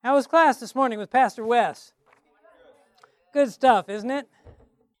How was class this morning with Pastor Wes? Good stuff, isn't it?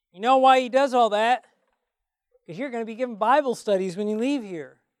 You know why he does all that? Because you're going to be giving Bible studies when you leave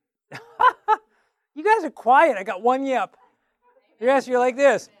here. You guys are quiet. I got one yep. The rest of you are like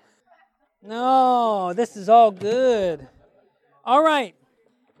this. No, this is all good. All right.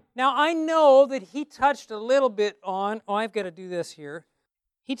 Now, I know that he touched a little bit on, I've got to do this here.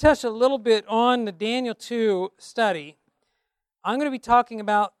 He touched a little bit on the Daniel 2 study. I'm going to be talking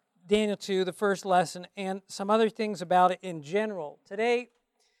about Daniel 2, the first lesson, and some other things about it in general. Today,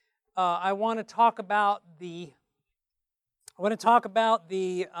 I want to talk about the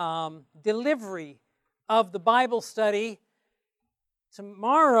delivery of the Bible study.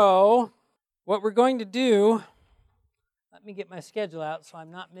 Tomorrow, what we're going to do, let me get my schedule out so I'm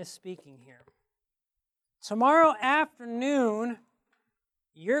not misspeaking here. Tomorrow afternoon,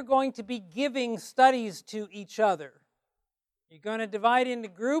 you're going to be giving studies to each other. You're going to divide into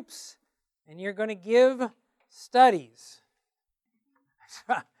groups, and you're going to give studies.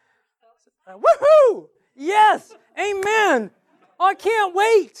 Woohoo! Yes! Amen! Oh, I can't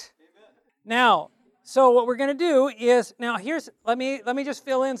wait! Now, so what we're going to do is, let me just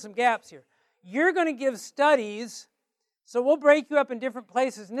fill in some gaps here. You're going to give studies, so we'll break you up in different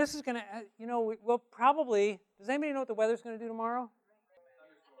places, and this is going to, we'll probably, does anybody know what the weather's going to do tomorrow?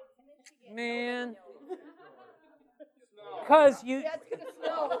 Man. Because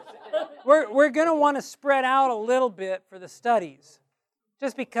we're going to want to spread out a little bit for the studies.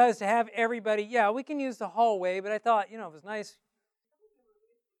 Just because to have everybody, we can use the hallway, but I thought, it was nice.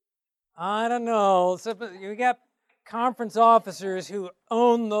 I don't know. So we got conference officers who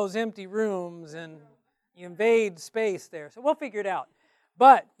own those empty rooms and you invade space there. So we'll figure it out.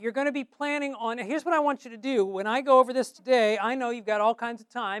 But you're going to be planning on, here's what I want you to do. When I go over this today, I know you've got all kinds of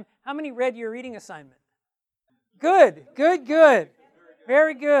time. How many read your reading assignment? Good.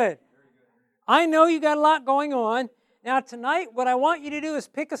 Very good. I know you got a lot going on. Now tonight, what I want you to do is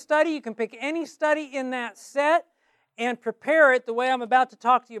pick a study. You can pick any study in that set and prepare it the way I'm about to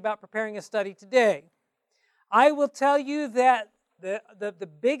talk to you about preparing a study today. I will tell you that the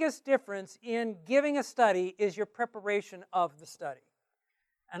biggest difference in giving a study is your preparation of the study.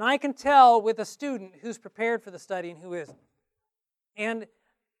 And I can tell with a student who's prepared for the study and who isn't. And,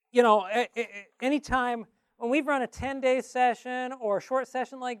 anytime when we've run a 10-day session or a short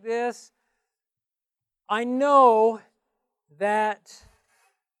session like this, I know that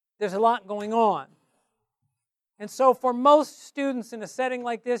there's a lot going on. And so for most students in a setting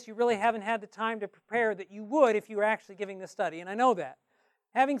like this, you really haven't had the time to prepare that you would if you were actually giving the study, and I know that.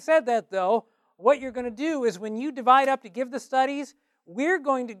 Having said that, though, what you're going to do is when you divide up to give the studies, we're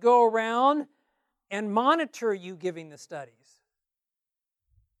going to go around and monitor you giving the studies.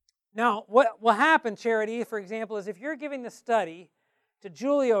 Now, what will happen, Charity, for example, is if you're giving the study to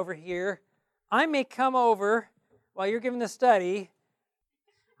Julie over here, I may come over while you're giving the study.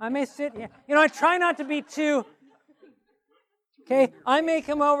 I may sit here. I try not to be too... Okay, I may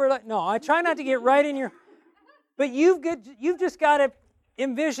come over... I try not to get right in your... But you've just got to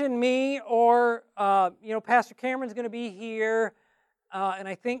envision me or, Pastor Cameron's going to be here, and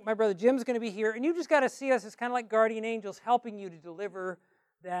I think my brother Jim's going to be here, and you just got to see us as kind of like guardian angels helping you to deliver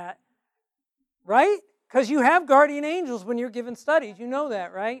that, right? Because you have guardian angels when you're giving studies. You know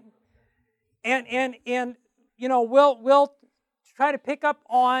that, right? And we'll try to pick up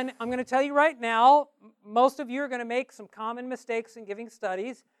on, I'm going to tell you right now, most of you are going to make some common mistakes in giving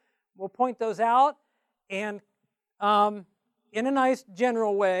studies. We'll point those out, and in a nice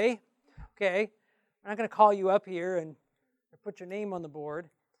general way, okay? I'm not going to call you up here and put your name on the board.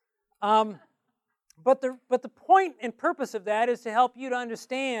 But the point and purpose of that is to help you to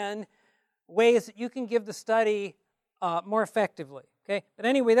understand ways that you can give the study more effectively. Okay? But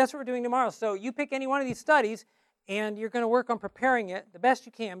anyway, that's what we're doing tomorrow. So you pick any one of these studies, and you're going to work on preparing it the best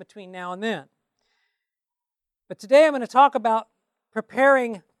you can between now and then. But today I'm going to talk about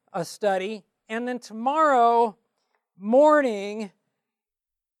preparing a study, and then tomorrow morning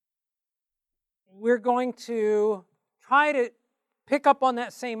we're going to try to pick up on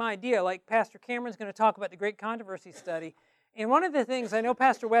that same idea, like Pastor Cameron's going to talk about the Great Controversy study. And one of the things I know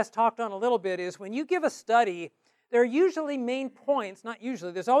Pastor West talked on a little bit is when you give a study, there are usually main points, not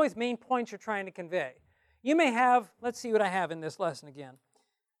usually, there's always main points you're trying to convey. You may have, let's see what I have in this lesson again,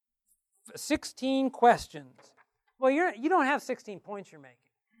 16 questions. Well, you don't have 16 points you're making,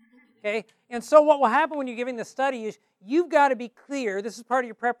 okay? And so what will happen when you're giving the study is you've got to be clear, this is part of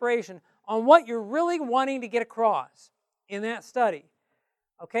your preparation, on what you're really wanting to get across in that study.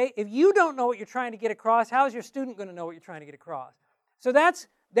 Okay? If you don't know what you're trying to get across, how is your student going to know what you're trying to get across? So that's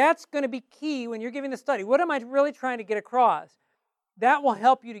going to be key when you're giving the study. What am I really trying to get across? that will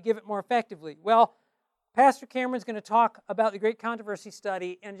help you to give it more effectively. Well, Pastor Cameron's going to talk about the Great Controversy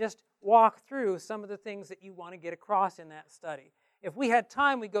study and just walk through some of the things that you want to get across in that study. If we had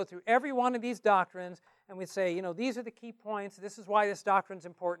time, we'd go through every one of these doctrines and we'd say, these are the key points, this is why this doctrine's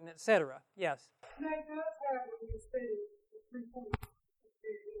important, etc. Yes? And that does have what you say, the 3 points.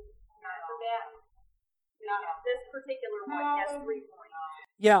 Not for that. Not this particular one has 3 points.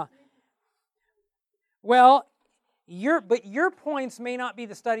 Yeah. Well, your points may not be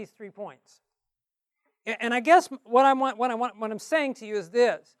the study's 3 points. And I guess what I'm saying to you is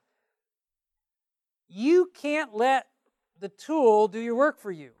this. You can't let the tool do your work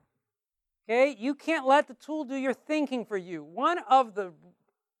for you. Okay? You can't let the tool do your thinking for you. One of the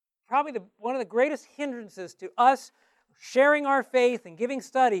greatest hindrances to us sharing our faith and giving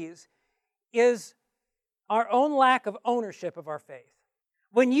studies is our own lack of ownership of our faith.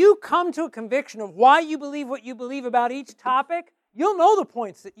 When you come to a conviction of why you believe what you believe about each topic, you'll know the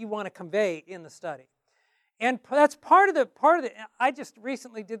points that you want to convey in the study. And that's part of the, I just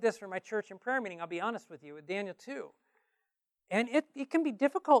recently did this for my church in prayer meeting, I'll be honest with you, with Daniel 2. And it can be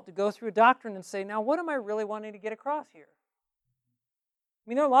difficult to go through a doctrine and say, now what am I really wanting to get across here? I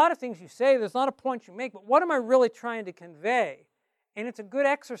mean, there are a lot of things you say, there's a lot of points you make, but what am I really trying to convey? And it's a good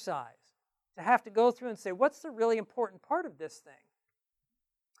exercise to have to go through and say, what's the really important part of this thing?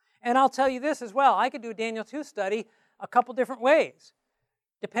 And I'll tell you this as well, I could do a Daniel 2 study a couple different ways,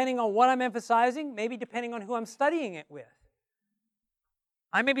 depending on what I'm emphasizing, maybe depending on who I'm studying it with.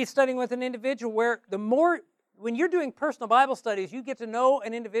 I may be studying with an individual where when you're doing personal Bible studies, you get to know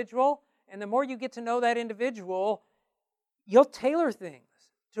an individual, and the more you get to know that individual, you'll tailor things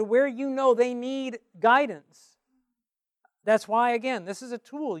to where you know they need guidance. That's why, again, this is a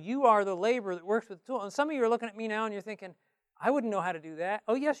tool. You are the laborer that works with the tool. And some of you are looking at me now and you're thinking, I wouldn't know how to do that.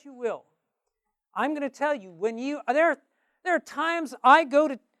 Oh, yes, you will. I'm going to tell you, there are times I go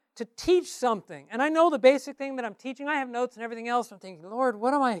to teach something, and I know the basic thing that I'm teaching. I have notes and everything else. I'm thinking, Lord,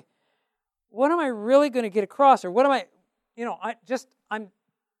 what am I really going to get across? Or what am I,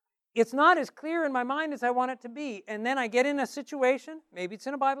 it's not as clear in my mind as I want it to be. And then I get in a situation, maybe it's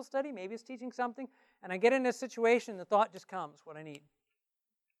in a Bible study, maybe it's teaching something, and I get in a situation, the thought just comes, what I need.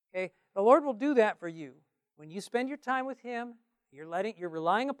 Okay? The Lord will do that for you. When you spend your time with Him, you're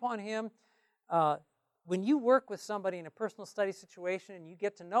relying upon Him. When you work with somebody in a personal study situation and you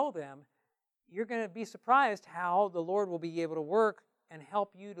get to know them, you're going to be surprised how the Lord will be able to work and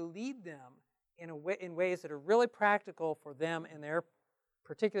help you to lead them in ways that are really practical for them in their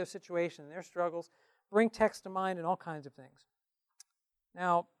particular situation, their struggles, bring text to mind and all kinds of things.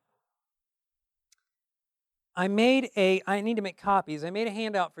 Now, I need to make copies. I made a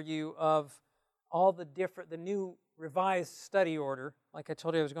handout for you of all the new revised study order, like I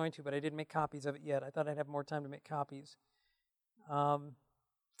told you I was going to, but I didn't make copies of it yet. I thought I'd have more time to make copies.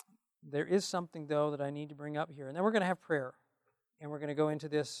 There is something, though, that I need to bring up here. And then we're going to have prayer, and we're going to go into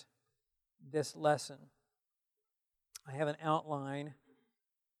this lesson. I have an outline.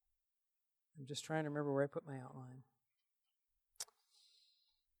 I'm just trying to remember where I put my outline.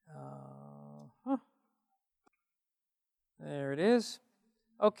 There it is.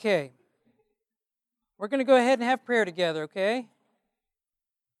 Okay. We're going to go ahead and have prayer together, okay?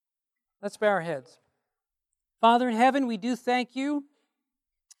 Let's bow our heads. Father in heaven, we do thank you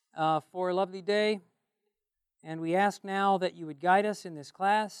for a lovely day, and we ask now that you would guide us in this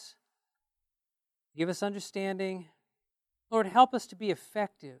class, give us understanding. Lord, help us to be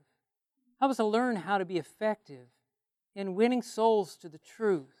effective. Help us to learn how to be effective in winning souls to the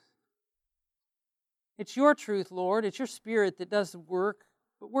truth. It's your truth, Lord. It's your Spirit that does the work,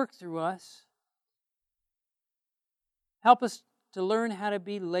 but work through us. Help us to learn how to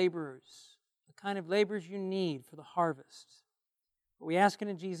be laborers, the kind of laborers you need for the harvest. We ask it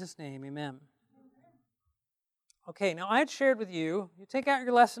in Jesus' name, amen. Okay, now I had shared with you take out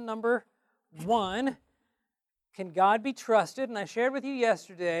your lesson number 1, Can God Be Trusted? And I shared with you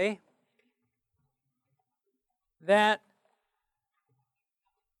yesterday that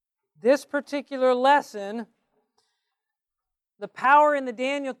this particular lesson, the power in the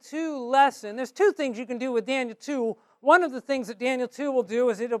Daniel 2 lesson, there's 2 things you can do with Daniel 2. One of the things that Daniel 2 will do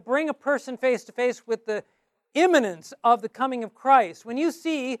is it'll bring a person face to face with the imminence of the coming of Christ. When you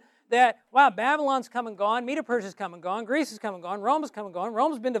see that, wow, Babylon's come and gone, Medo-Persia's come and gone, Greece has come and gone, Rome has come and gone,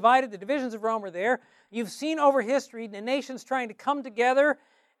 Rome's been divided, the divisions of Rome are there. You've seen over history the nations trying to come together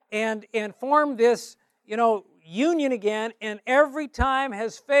and form this, union again, and every time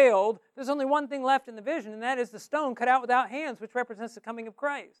has failed. There's only one thing left in the vision, and that is the stone cut out without hands, which represents the coming of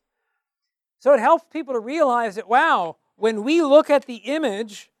Christ. So it helps people to realize that, wow, when we look at the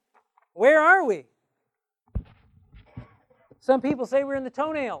image, where are we? Some people say we're in the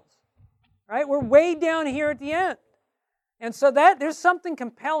toenails, right? We're way down here at the end. And so there's something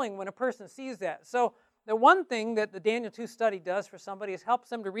compelling when a person sees that. So the one thing that the Daniel 2 study does for somebody is helps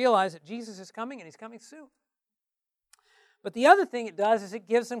them to realize that Jesus is coming and he's coming soon. But the other thing it does is it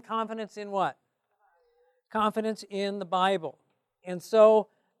gives them confidence in what? Confidence in the Bible. And so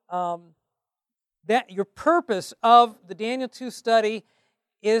that your purpose of the Daniel 2 study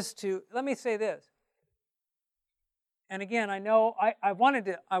is to, let me say this. And again, I know I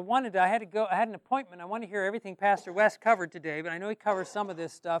had an appointment. I want to hear everything Pastor West covered today, but I know he covers some of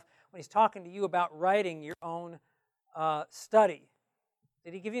this stuff when he's talking to you about writing your own study.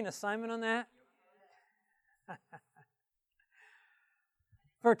 Did he give you an assignment on that?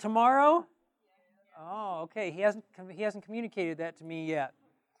 For tomorrow? Oh, okay. He hasn't communicated that to me yet.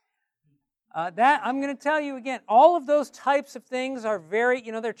 That I'm going to tell you again. All of those types of things are very,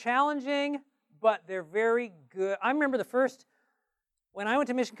 they're challenging, but they're very good. I remember when I went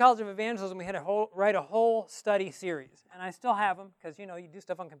to Mission College of Evangelism, we had to write a whole study series, and I still have them because you do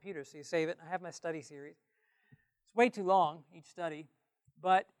stuff on computers, so you save it. I have my study series. It's way too long each study,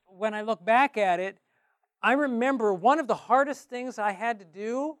 but when I look back at it, I remember one of the hardest things I had to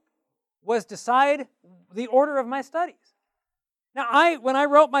do was decide the order of my studies. Now, when I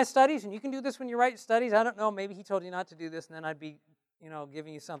wrote my studies, and you can do this when you write studies, I don't know, maybe he told you not to do this, and then I'd be,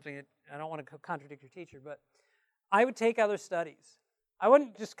 giving you something that I don't want to contradict your teacher, but I would take other studies. I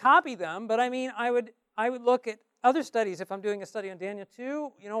wouldn't just copy them, but I would look at other studies. If I'm doing a study on Daniel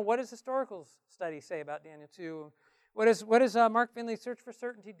 2, what does historical study say about Daniel 2? What does Mark Finley's Search for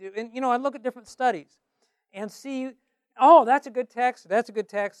Certainty do? And, I'd look at different studies and see, oh, that's a good text, that's a good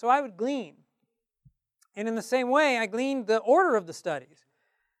text. So I would glean. And in the same way, I gleaned the order of the studies.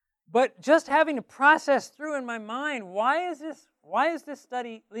 But just having to process through in my mind, why is this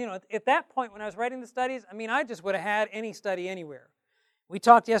study, at that point when I was writing the studies, I just would have had any study anywhere. We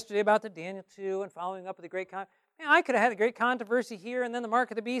talked yesterday about the Daniel 2 and following up with the great I could have had a great controversy here and then the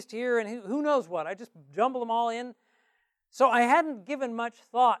mark of the beast here and who knows what. I just jumbled them all in. So I hadn't given much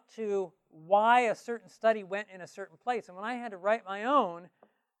thought to why a certain study went in a certain place. And when I had to write my own,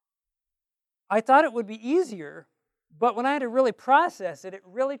 I thought it would be easier, but when I had to really process it, it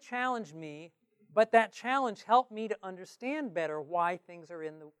really challenged me. But that challenge helped me to understand better why things are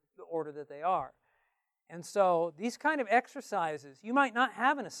in the order that they are. And so these kind of exercises, you might not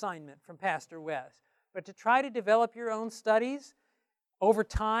have an assignment from Pastor West, but to try to develop your own studies over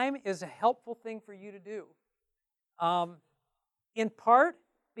time is a helpful thing for you to do. In part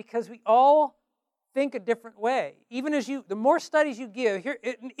because we all think a different way. Even as the more studies you give,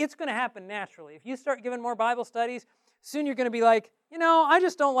 it's going to happen naturally. If you start giving more Bible studies, soon you're going to be like, I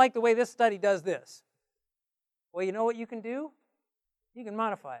just don't like the way this study does this. Well, you know what you can do? You can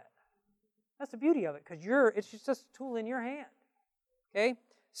modify it. That's the beauty of it, because it's just a tool in your hand. Okay?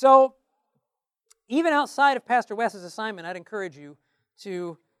 So, even outside of Pastor West's assignment, I'd encourage you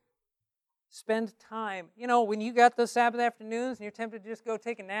to spend time. When you got those Sabbath afternoons and you're tempted to just go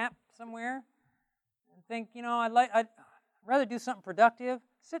take a nap somewhere and think, I'd rather do something productive,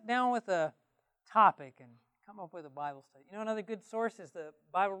 sit down with a topic and come up with a Bible study. Another good source is the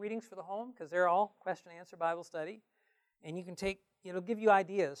Bible readings for the home, because they're all question-answer Bible study. And you can it'll give you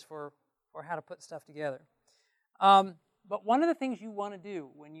ideas for how to put stuff together. But one of the things you want to do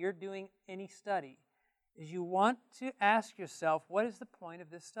when you're doing any study is you want to ask yourself, what is the point of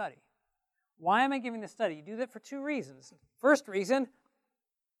this study? Why am I giving this study? You do that for two reasons. First reason,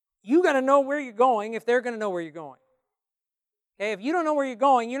 you got to know where you're going if they're going to know where you're going. Okay, if you don't know where you're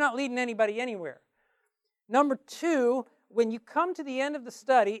going, you're not leading anybody anywhere. Number two, when you come to the end of the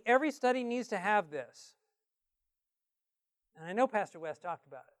study, every study needs to have this. And I know Pastor West talked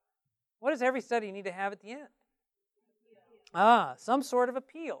about it. What does every study need to have at the end? Some sort of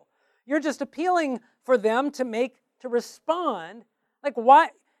appeal. You're just appealing for them to respond. Like why?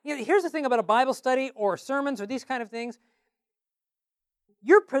 Here's the thing about a Bible study or sermons or these kind of things.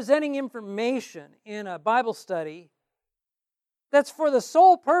 You're presenting information in a Bible study that's for the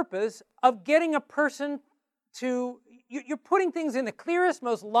sole purpose of getting a person to, you're putting things in the clearest,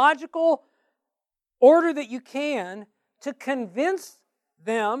 most logical order that you can to convince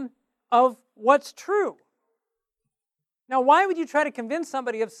them of what's true. Now, why would you try to convince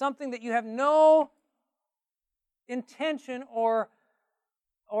somebody of something that you have no intention or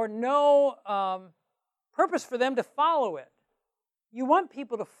no purpose for them to follow it? You want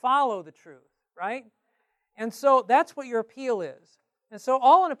people to follow the truth, right? And so that's what your appeal is. And so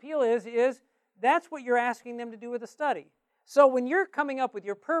all an appeal is that's what you're asking them to do with the study. So when you're coming up with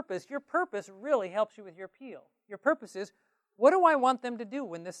your purpose really helps you with your appeal. Your purpose is, what do I want them to do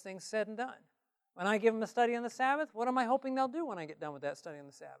when this thing's said and done? When I give them a study on the Sabbath, what am I hoping they'll do when I get done with that study on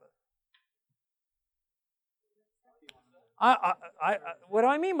the Sabbath? What do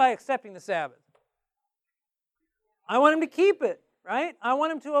I mean by accepting the Sabbath? I want them to keep it, right? I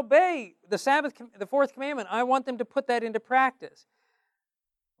want them to obey the Sabbath, the fourth commandment. I want them to put that into practice.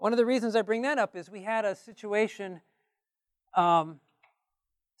 One of the reasons I bring that up is we had a situation.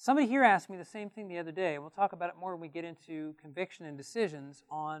 Somebody here asked me the same thing the other day. We'll talk about it more when we get into conviction and decisions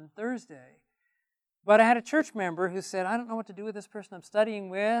on Thursday. But I had a church member who said, I don't know what to do with this person I'm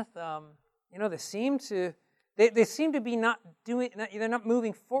studying with. They seem to be they're not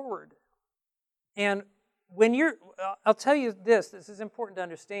moving forward. And when I'll tell you this is important to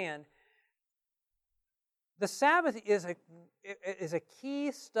understand. The Sabbath is a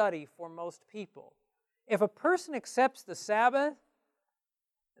key study for most people. If a person accepts the Sabbath,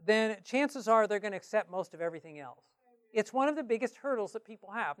 then chances are they're going to accept most of everything else. It's one of the biggest hurdles that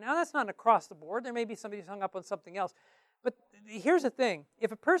people have. Now, that's not across the board. There may be somebody who's hung up on something else. But here's the thing.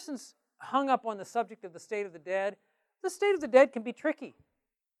 If a person's hung up on the subject of the state of the dead can be tricky.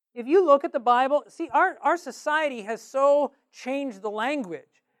 If you look at the Bible, see, our society has so changed the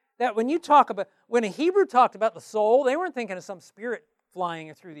language that when a Hebrew talked about the soul, they weren't thinking of some spirit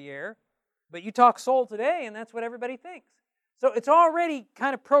flying through the air. But you talk soul today, and that's what everybody thinks. So it's already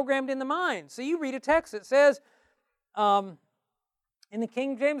kind of programmed in the mind. So you read a text that says, in the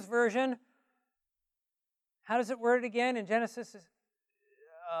King James Version, how does it word it again? In Genesis,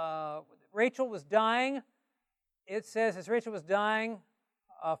 Rachel was dying. It says, as Rachel was dying,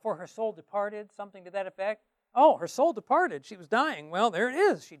 for her soul departed, something to that effect. Oh, her soul departed. She was dying. Well, there it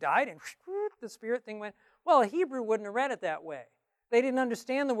is. She died, and the spirit thing went. Well, a Hebrew wouldn't have read it that way. They didn't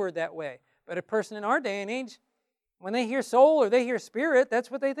understand the word that way. But a person in our day and age, when they hear soul or they hear spirit,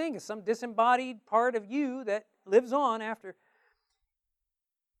 that's what they think. It's some disembodied part of you that lives on after.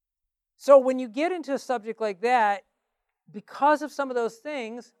 So when you get into a subject like that, because of some of those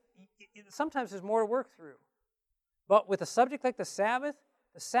things, sometimes there's more to work through. But with a subject like the Sabbath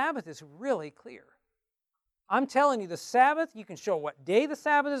is really clear. I'm telling you, the Sabbath, you can show what day the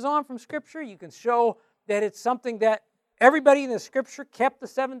Sabbath is on from Scripture. You can show that it's something that everybody in the Scripture kept the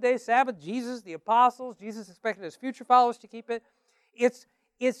seventh-day Sabbath. Jesus, the apostles, Jesus expected his future followers to keep it. It's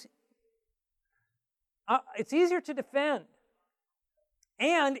easier to defend.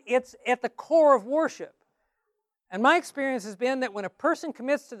 And it's at the core of worship. And my experience has been that when a person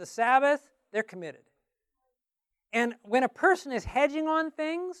commits to the Sabbath, they're committed. And when a person is hedging on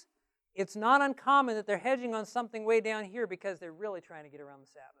things, it's not uncommon that they're hedging on something way down here because they're really trying to get around the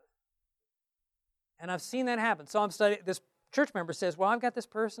Sabbath. And I've seen that happen. So I'm studying. This church member says, well, I've got this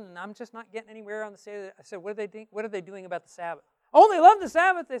person, and I'm just not getting anywhere on the Sabbath. I said, what are they doing about the Sabbath? Oh, they love the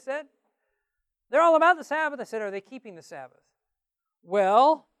Sabbath, they said. They're all about the Sabbath. I said, are they keeping the Sabbath?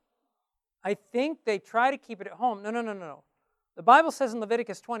 Well, I think they try to keep it at home. No. The Bible says in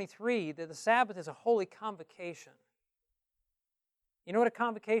Leviticus 23 that the Sabbath is a holy convocation. You know what a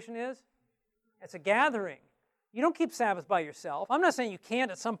convocation is? It's a gathering. You don't keep Sabbath by yourself. I'm not saying you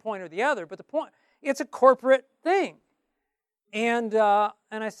can't at some point or the other, but the point, it's a corporate thing. And I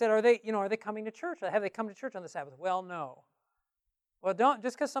said, are they coming to church? Have they come to church on the Sabbath? Well, no. Well, don't,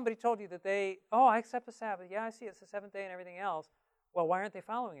 just because somebody told you that I accept the Sabbath. Yeah, I see it's the seventh day and everything else. Well, why aren't they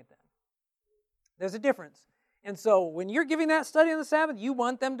following it then? There's a difference. And so when you're giving that study on the Sabbath, you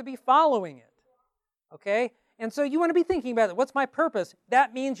want them to be following it. Okay? And so you want to be thinking about it. What's my purpose?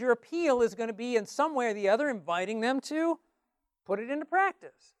 That means your appeal is going to be in some way or the other inviting them to put it into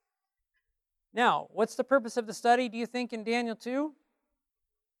practice. Now, what's the purpose of the study, do you think, in Daniel 2?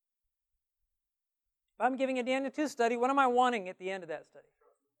 If I'm giving a Daniel 2 study, what am I wanting at the end of that study?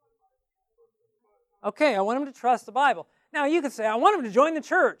 Okay, I want them to trust the Bible. Now, you could say, I want them to join the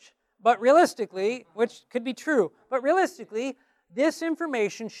church. But realistically, which could be true, but realistically, this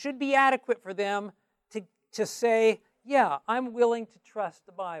information should be adequate for them to say, yeah, I'm willing to trust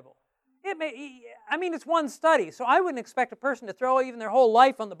the Bible. It's one study, so I wouldn't expect a person to throw even their whole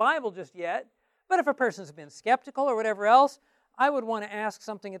life on the Bible just yet. But if a person's been skeptical or whatever else, I would want to ask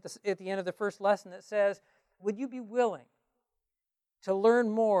something at the end of the first lesson that says, would you be willing to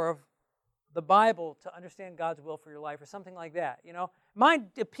learn more of the Bible to understand God's will for your life or something like that? My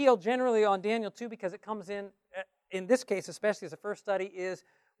appeal generally on Daniel 2, because it comes in this case, especially as a first study, is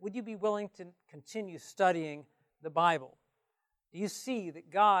would you be willing to continue studying the Bible? Do you see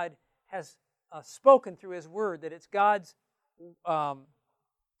that God has spoken through His Word, that it's God's, I'm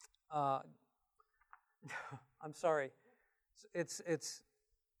sorry,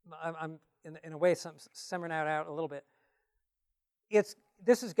 I'm in a way simmering out a little bit.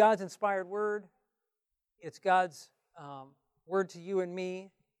 This is God's inspired Word. It's God's Word to you and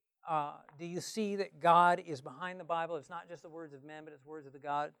me. Do you see that God is behind the Bible? It's not just the words of men, but it's words of the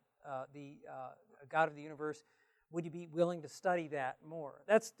God of the universe. Would you be willing to study that more?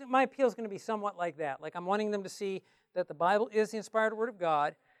 My appeal is going to be somewhat like that. Like I'm wanting them to see that the Bible is the inspired Word of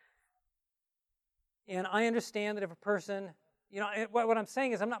God. And I understand that if a person, what I'm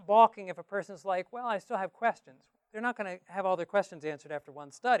saying is I'm not balking if a person's like, well, I still have questions. They're not going to have all their questions answered after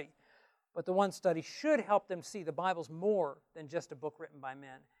one study. But the one study should help them see the Bible's more than just a book written by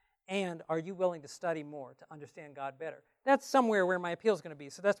men. And are you willing to study more to understand God better? That's somewhere where my appeal is going to be.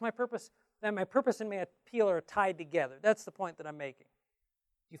 So that's my purpose. That my purpose and my appeal are tied together. That's the point that I'm making.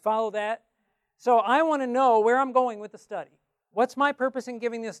 You follow that? So I want to know where I'm going with the study. What's my purpose in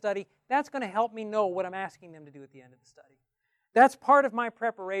giving this study? That's going to help me know what I'm asking them to do at the end of the study. That's part of my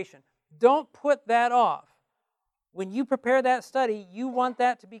preparation. Don't put that off. When you prepare that study, you want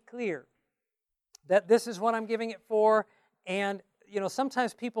that to be clear. That this is what I'm giving it for. And,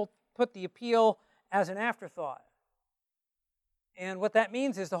 sometimes people put the appeal as an afterthought. And what that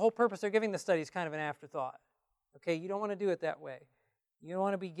means is the whole purpose they're giving the study is kind of an afterthought. Okay, you don't want to do it that way. You don't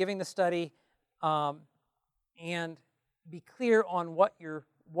want to be giving the study and be clear on what you're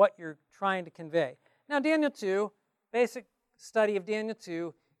trying to convey. Now, Daniel 2, basic study of Daniel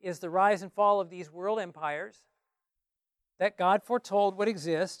 2 is the rise and fall of these world empires that God foretold would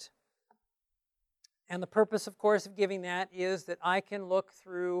exist. And the purpose, of course, of giving that is that I can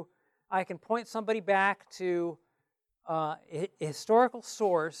point somebody back to a historical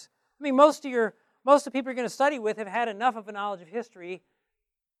source. I mean, most of the people you're going to study with have had enough of a knowledge of history.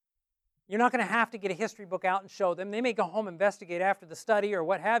 You're not going to have to get a history book out and show them. They may go home and investigate after the study or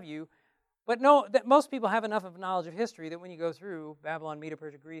what have you. But no, that most people have enough of a knowledge of history that when you go through Babylon, Medo,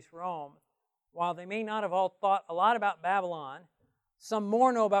 Persia, Greece, Rome, while they may not have all thought a lot about Babylon, some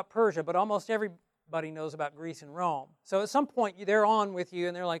more know about Persia, but almost everybody knows about Greece and Rome. So at some point, they're on with you,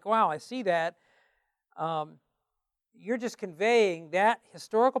 and they're like, wow, I see that. You're just conveying that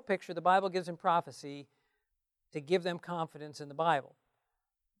historical picture the Bible gives in prophecy to give them confidence in the Bible.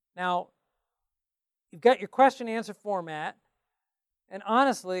 Now, you've got your question-answer format, and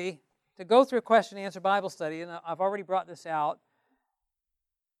honestly, to go through a question-answer Bible study, and I've already brought this out,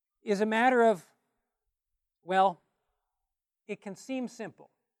 is a matter of, well, it can seem simple.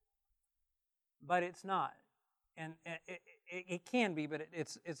 But it's not. And it can be, but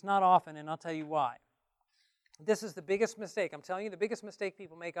it's not often, and I'll tell you why. This is the biggest mistake. I'm telling you, the biggest mistake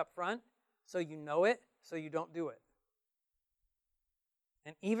people make up front, so you know it, so you don't do it.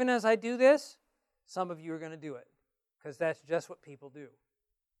 And even as I do this, some of you are going to do it, because that's just what people do.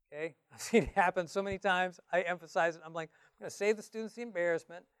 Okay? I've seen it happen so many times. I emphasize it. I'm like, I'm going to save the students the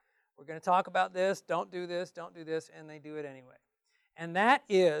embarrassment. We're going to talk about this. Don't do this. Don't do this. And they do it anyway. And that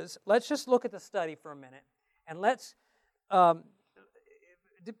is, let's just look at the study for a minute. And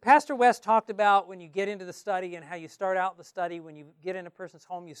Pastor West talked about when you get into the study and how you start out the study. When you get in a person's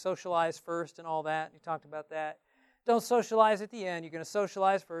home, you socialize first and all that. He talked about that. Don't socialize at the end. You're going to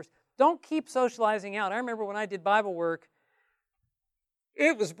socialize first. Don't keep socializing out. I remember when I did Bible work,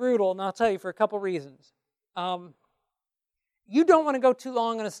 it was brutal, and I'll tell you for a couple reasons. You don't want to go too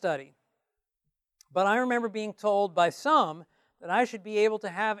long in a study. But I remember being told by some that I should be able to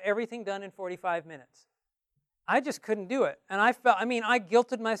have everything done in 45 minutes. I just couldn't do it. And I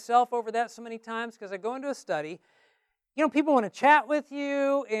guilted myself over that so many times because I go into a study. People want to chat with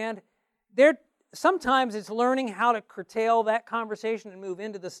you, and sometimes it's learning how to curtail that conversation and move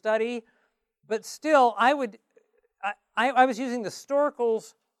into the study. But still, I was using the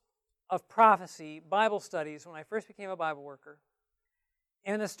Historicals of Prophecy Bible studies when I first became a Bible worker.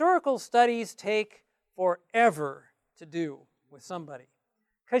 And historical studies take forever to do with somebody.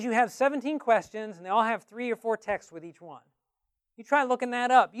 Because you have 17 questions, and they all have 3 or 4 texts with each one. You try looking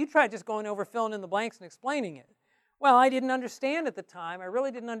that up. You try just going over, filling in the blanks, and explaining it. Well, I didn't understand at the time. I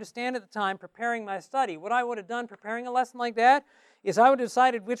really didn't understand at the time preparing my study. What I would have done preparing a lesson like that is I would have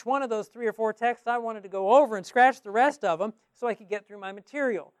decided which one of those 3 or 4 texts I wanted to go over and scratch the rest of them so I could get through my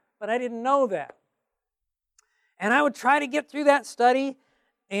material. But I didn't know that. And I would try to get through that study,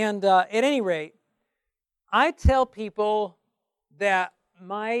 and at any rate, I tell people that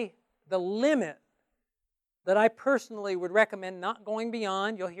the limit that I personally would recommend not going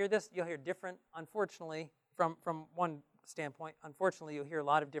beyond, you'll hear different, unfortunately, from one standpoint. Unfortunately, you'll hear a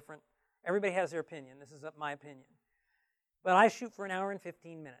lot of different, everybody has their opinion. This is my opinion. But I shoot for 1 hour and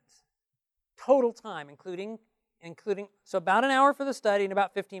 15 minutes. Total time, including, so about an hour for the study and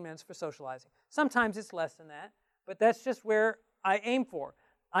about 15 minutes for socializing. Sometimes it's less than that, but that's just where I aim for.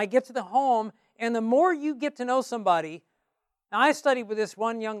 I get to the home, and the more you get to know somebody. Now, I studied with this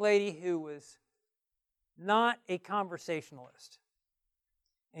one young lady who was not a conversationalist.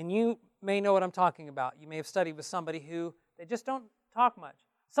 And you may know what I'm talking about. You may have studied with somebody who they just don't talk much.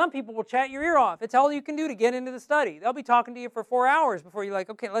 Some people will chat your ear off. It's all you can do to get into the study. They'll be talking to you for 4 hours before you're like,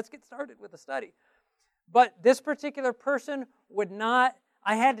 okay, let's get started with the study. But this particular person would not,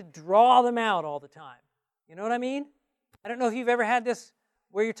 I had to draw them out all the time. You know what I mean? I don't know if you've ever had this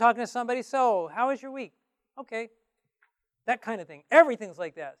where you're talking to somebody, so how was your week? Okay. That kind of thing. Everything's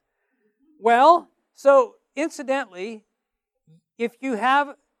like that. Well, so incidentally, if you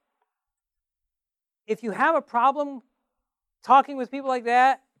have a problem talking with people like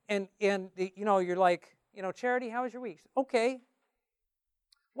that, and you're like, Charity, how was your week? Okay.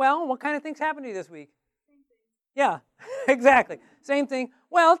 Well, what kind of things happened to you this week? Yeah, exactly. Same thing.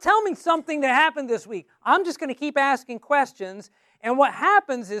 Well, tell me something that happened this week. I'm just going to keep asking questions. And what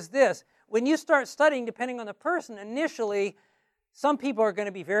happens is this. When you start studying, depending on the person, initially, some people are going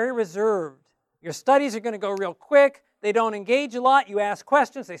to be very reserved. Your studies are going to go real quick. They don't engage a lot. You ask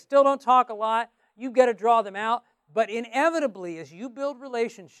questions. They still don't talk a lot. You've got to draw them out. But inevitably, as you build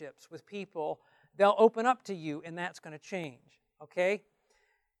relationships with people, they'll open up to you, and that's going to change. Okay?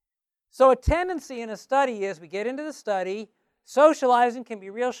 So a tendency in a study is we get into the study, socializing can be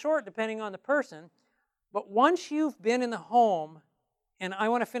real short depending on the person, but once you've been in the home, and I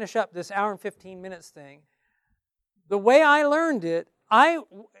want to finish up this hour and 15 minutes thing, the way I learned it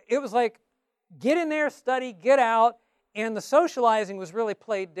was like get in there, study, get out, and the socializing was really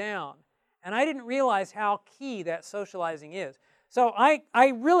played down. And I didn't realize how key that socializing is. So I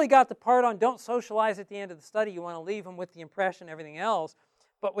really got the part on don't socialize at the end of the study. You want to leave them with the impression, everything else.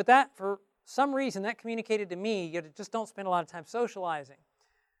 But with that, for some reason, that communicated to me, you just don't spend a lot of time socializing.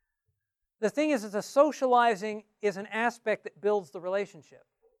 The thing is that the socializing is an aspect that builds the relationship.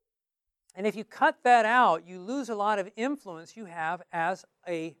 And if you cut that out, you lose a lot of influence you have as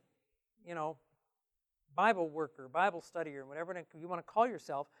a, Bible worker, Bible studier, whatever you want to call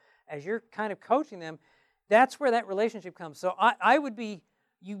yourself, as you're kind of coaching them. That's where that relationship comes. So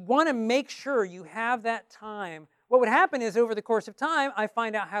you want to make sure you have that time. What would happen is over the course of time, I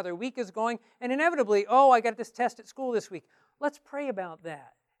find out how their week is going, and inevitably, I got this test at school this week. Let's pray about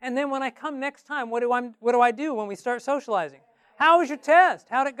that. And then when I come next time, what do I do when we start socializing? How was your test?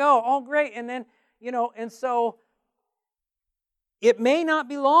 How'd it go? Oh, great. And then, and so it may not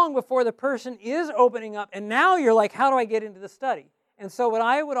be long before the person is opening up, and now you're like, how do I get into the study? And so what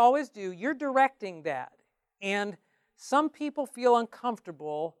I would always do, you're directing that. And some people feel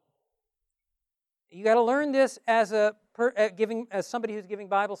uncomfortable. You got to learn this as somebody who's giving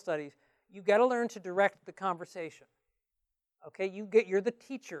Bible studies. You got to learn to direct the conversation. Okay, you're the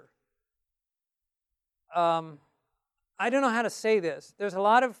teacher. I don't know how to say this. There's a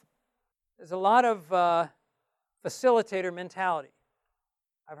lot of facilitator mentality.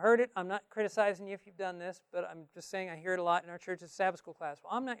 I've heard it. I'm not criticizing you if you've done this, but I'm just saying I hear it a lot in our church's Sabbath school class.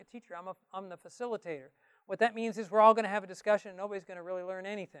 Well, I'm not a teacher. I'm the facilitator. What that means is we're all going to have a discussion and nobody's going to really learn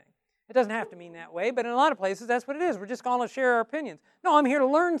anything. It doesn't have to mean that way, but in a lot of places that's what it is. We're just going to share our opinions. No, I'm here to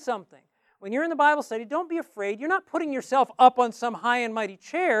learn something. When you're in the Bible study, don't be afraid. You're not putting yourself up on some high and mighty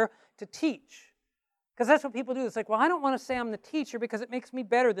chair to teach. Because that's what people do. It's like, well, I don't want to say I'm the teacher because it makes me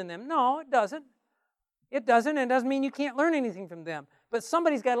better than them. No, it doesn't. It doesn't, and it doesn't mean you can't learn anything from them. But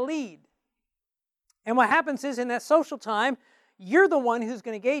somebody's got to lead. And what happens is in that social time, you're the one who's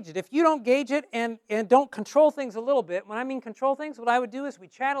going to gauge it. If you don't gauge it and don't control things a little bit, when I mean control things, what I would do is we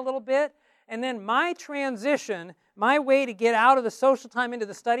chat a little bit, and then my transition, my way to get out of the social time into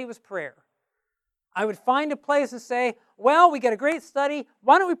the study was prayer. I would find a place and say, well, we got a great study.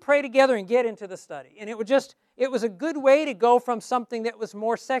 Why don't we pray together and get into the study? And it was a good way to go from something that was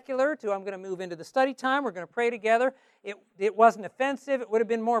more secular to I'm going to move into the study time. We're going to pray together. It wasn't offensive. It would have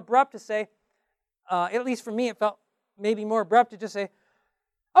been more abrupt to say, at least for me, it felt maybe more abrupt to just say,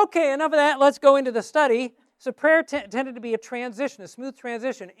 okay, enough of that. Let's go into the study. So prayer tended to be a transition, a smooth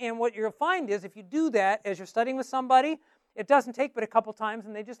transition. And what you'll find is if you do that as you're studying with somebody, it doesn't take but a couple times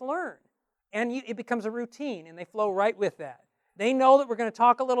and they just learn. And it becomes a routine, and they flow right with that. They know that we're going to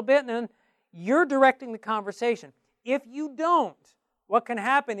talk a little bit, and then you're directing the conversation. If you don't, what can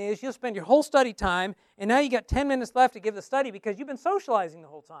happen is you'll spend your whole study time, and now you got 10 minutes left to give the study because you've been socializing the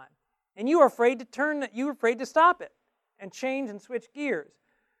whole time. And you were afraid to stop it and change and switch gears.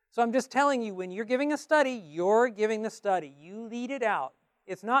 So I'm just telling you, when you're giving a study, you're giving the study. You lead it out.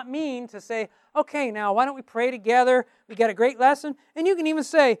 It's not mean to say, okay, now why don't we pray together? We got a great lesson. And you can even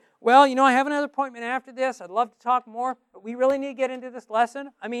say, well, I have another appointment after this. I'd love to talk more, but we really need to get into this lesson.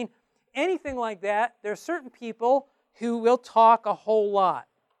 I mean, anything like that, there are certain people who will talk a whole lot.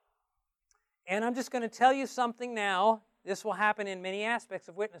 And I'm just going to tell you something now. This will happen in many aspects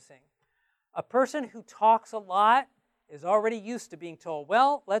of witnessing. A person who talks a lot is already used to being told,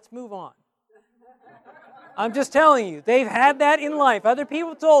 well, let's move on. I'm just telling you, they've had that in life. Other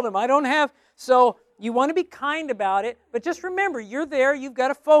people told them, I don't have. So you want to be kind about it, but just remember, you're there, you've got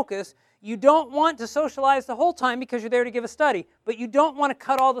to focus. You don't want to socialize the whole time because you're there to give a study, but you don't want to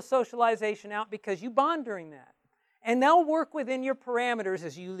cut all the socialization out because you bond during that. And they'll work within your parameters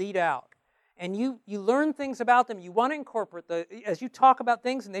as you lead out. And you learn things about them. You want to incorporate as you talk about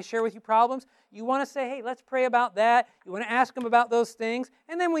things and they share with you problems, you want to say, hey, let's pray about that. You want to ask them about those things.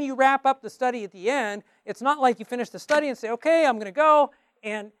 And then when you wrap up the study at the end, it's not like you finish the study and say, okay, I'm going to go.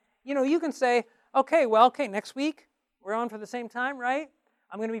 And, you can say, okay, next week, we're on for the same time, right?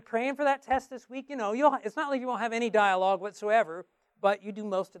 I'm going to be praying for that test this week. It's not like you won't have any dialogue whatsoever, but you do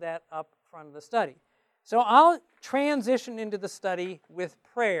most of that up front of the study. So I'll transition into the study with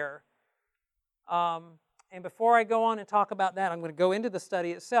prayer. And before I go on and talk about that, I'm going to go into the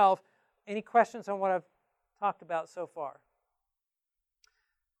study itself. Any questions on what I've talked about so far?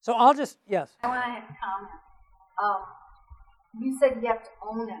 So I'll just, yes. I want to comment. You said you have to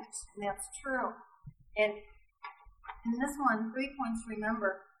own it, and that's true. And in this one, 3 points,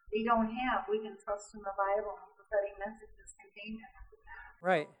 remember, we can trust in the Bible and prophetic messages contained in it.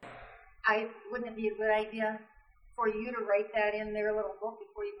 Right. Wouldn't it be a good idea for you to write that in their little book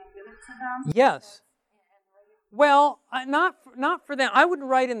before you even give it to them? Yes. Well, not for them. I wouldn't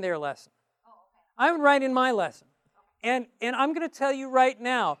write in their lesson. I would write in my lesson. And I'm going to tell you right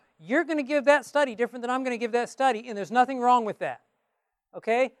now, you're going to give that study different than I'm going to give that study, and there's nothing wrong with that.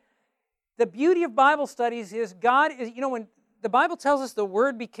 Okay? The beauty of Bible studies is God is, when the Bible tells us the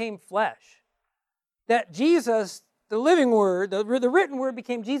Word became flesh, that Jesus, the living Word, the written Word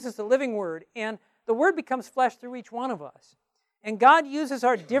became Jesus, the living Word, and the Word becomes flesh through each one of us. And God uses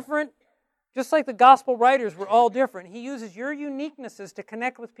our different, just like the gospel writers were all different, He uses your uniquenesses to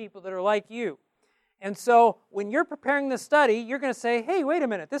connect with people that are like you. And so when you're preparing the study, you're going to say, hey, wait a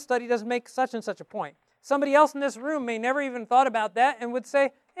minute, this study doesn't make such and such a point. Somebody else in this room may never even thought about that and would say,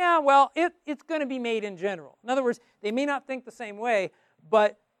 yeah, well, it's going to be made in general. In other words, they may not think the same way,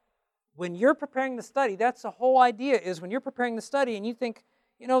 but when you're preparing the study, that's the whole idea, is when you're preparing the study and you think,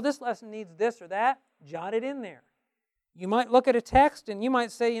 this lesson needs this or that, jot it in there. You might look at a text and you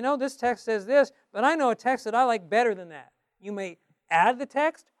might say, this text says this, but I know a text that I like better than that. You may add the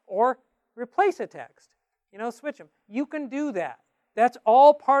text or replace a text. Switch them. You can do that. That's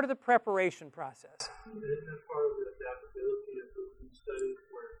all part of the preparation process. Isn't that part of the adaptability of the study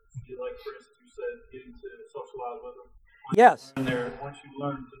where, like for instance, you said getting to socialize with them? Yes. Once you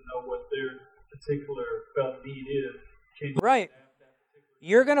learn to know what their particular felt need is, can you right.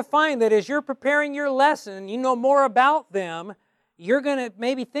 You're going to find that as you're preparing your lesson, you know more about them. You're going to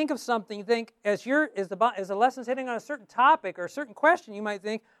maybe think of something. You think as the lesson's hitting on a certain topic or a certain question, you might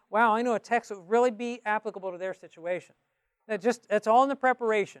think, wow, I know a text that would really be applicable to their situation. That's all in the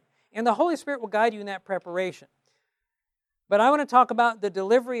preparation. And the Holy Spirit will guide you in that preparation. But I want to talk about the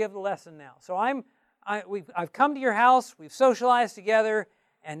delivery of the lesson now. So I've come to your house, we've socialized together,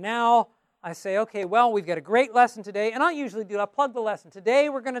 and now I say, okay, well, we've got a great lesson today. And I'll plug the lesson. Today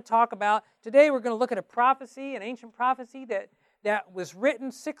we're going to look at a prophecy, an ancient prophecy that was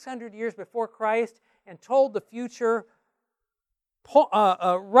written 600 years before Christ and told the future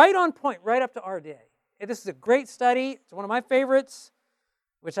right on point, right up to our day. This is a great study. It's one of my favorites,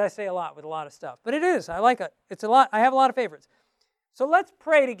 which I say a lot with a lot of stuff. But it is. I like it. It's a lot. I have a lot of favorites. So let's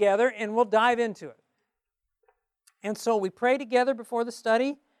pray together and we'll dive into it. And so we pray together before the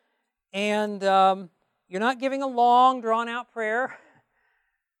study. And you're not giving a long, drawn-out prayer.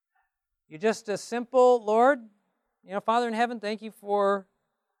 You're just a simple, Lord, Father in heaven, thank you for...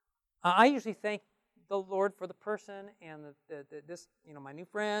 I usually thank the Lord for the person and this, my new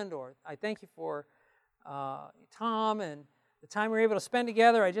friend, or I thank you for Tom and the time we were able to spend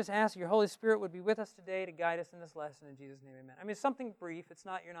together. I just ask your Holy Spirit would be with us today to guide us in this lesson. In Jesus' name, amen. I mean, it's something brief.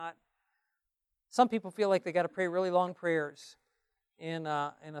 Some people feel like they got to pray really long prayers in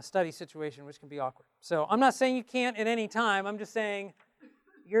a study situation, which can be awkward. So I'm not saying you can't at any time. I'm just saying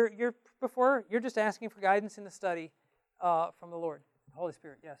you're just asking for guidance in the study from the Lord, the Holy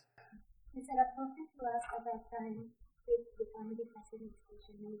Spirit. Yes. Is it appropriate to ask at that time if the family president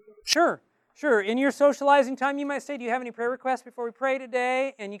Sure. In your socializing time, you might say, do you have any prayer requests before we pray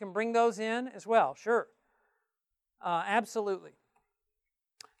today? And you can bring those in as well. Sure. Absolutely.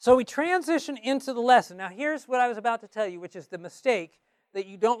 So we transition into the lesson. Now here's what I was about to tell you, which is the mistake that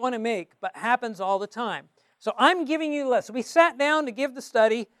you don't want to make, but happens all the time. So I'm giving you the lesson. We sat down to give the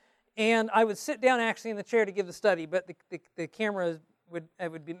study, and I would sit down actually in the chair to give the study, but the camera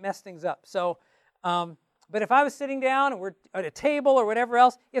would mess things up. So, But if I was sitting down and we're at a table or whatever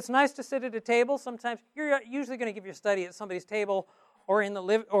else, it's nice to sit at a table. Sometimes you're usually going to give your study at somebody's table or in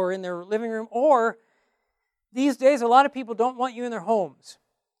their living room. Or these days, a lot of people don't want you in their homes.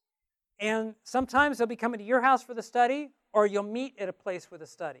 And sometimes they'll be coming to your house for the study, or you'll meet at a place with a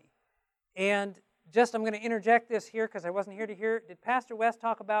study. And I'm going to interject this here because I wasn't here to hear it. Did Pastor West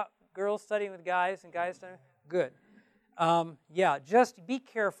talk about girls studying with guys and guys studying? Good. Just be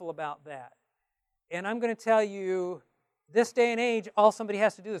careful about that. And I'm going to tell you, this day and age, all somebody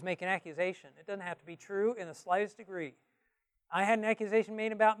has to do is make an accusation. It doesn't have to be true in the slightest degree. I had an accusation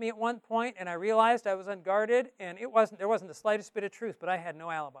made about me at one point, and I realized I was unguarded, and there wasn't the slightest bit of truth, but I had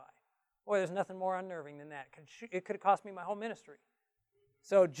no alibi. Boy, there's nothing more unnerving than that. It could have cost me my whole ministry.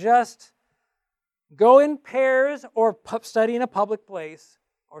 So just go in pairs or study in a public place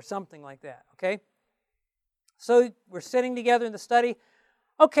or something like that, okay? So we're sitting together in the study.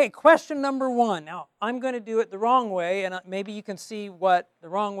 Okay, question number 1. Now, I'm going to do it the wrong way, and maybe you can see what the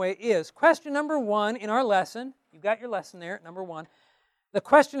wrong way is. Question number 1 in our lesson, you've got your lesson there, number 1. The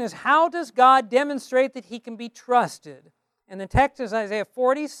question is, how does God demonstrate that He can be trusted? And the text is Isaiah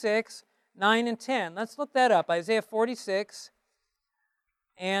 46, 9 and 10. Let's look that up. Isaiah 46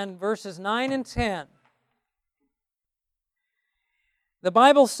 and verses 9 and 10. The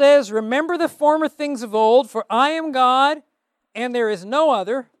Bible says, "Remember the former things of old, for I am God, and there is no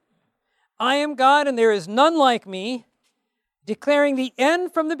other. I am God, and there is none like me, declaring the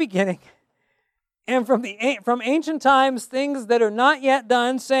end from the beginning, and from ancient times things that are not yet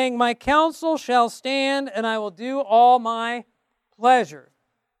done, saying, my counsel shall stand, and I will do all my pleasure."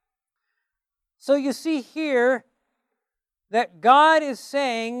 So you see here that God is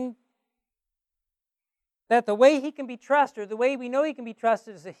saying that the way He can be trusted, the way we know He can be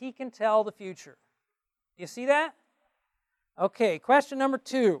trusted, is that He can tell the future. Do you see that? Okay, question number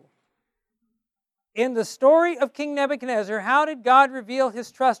 2. In the story of King Nebuchadnezzar, how did God reveal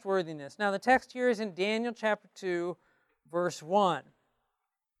His trustworthiness? Now, the text here is in Daniel chapter 2, verse 1.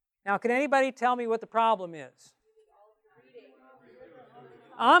 Now, can anybody tell me what the problem is?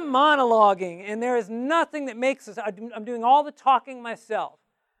 I'm monologuing, and there is nothing that makes us, I'm doing all the talking myself.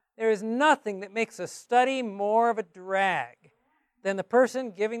 There is nothing that makes a study more of a drag than the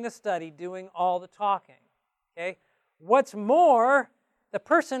person giving the study doing all the talking. Okay? What's more, the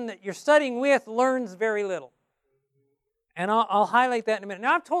person that you're studying with learns very little. And I'll highlight that in a minute.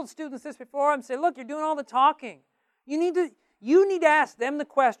 Now, I've told students this before. I'm saying, look, you're doing all the talking. You need to ask them the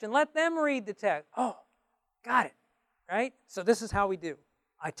question. Let them read the text. Oh, got it. Right? So this is how we do.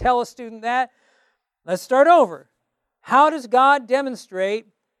 I tell a student that. Let's start over. How does God demonstrate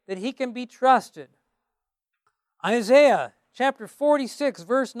that He can be trusted? Isaiah chapter 46,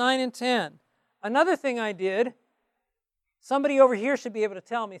 verse 9 and 10. Another thing I did, somebody over here should be able to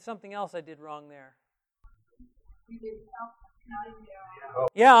tell me something else I did wrong there.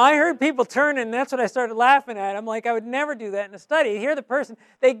 Yeah, I heard people turn, and that's what I started laughing at. I'm like, I would never do that in a study. Hear the person,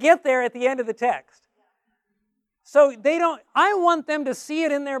 they get there at the end of the text. So I want them to see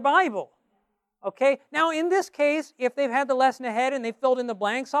it in their Bible. Okay? Now, in this case, if they've had the lesson ahead and they've filled in the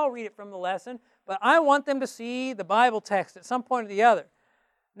blanks, I'll read it from the lesson. But I want them to see the Bible text at some point or the other.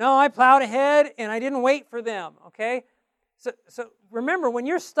 No, I plowed ahead and I didn't wait for them. Okay? So remember, when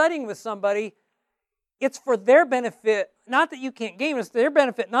you're studying with somebody, it's for their benefit. Not that you can't gain, it's their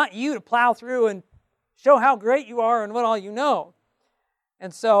benefit, not you to plow through and show how great you are and what all you know.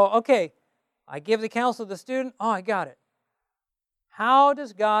 And so, okay, I give the counsel to the student. Oh, I got it.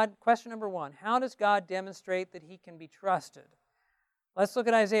 Question number 1, how does God demonstrate that He can be trusted? Let's look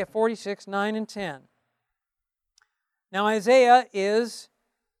at Isaiah 46, 9 and 10. Now, Isaiah is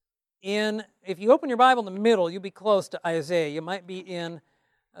if you open your Bible in the middle, you'll be close to Isaiah. You might be in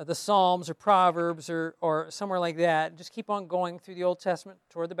the Psalms or Proverbs or somewhere like that. Just keep on going through the Old Testament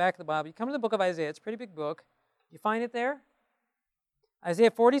toward the back of the Bible. You come to the book of Isaiah. It's a pretty big book. You find it there?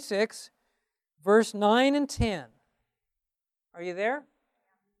 Isaiah 46, verse 9 and 10. Are you there?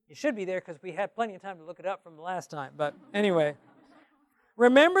 You should be there because we had plenty of time to look it up from the last time. But anyway.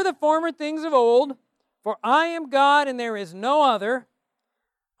 "Remember the former things of old, for I am God and there is no other.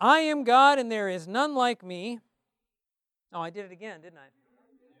 I am God and there is none like me." Oh, I did it again, didn't I?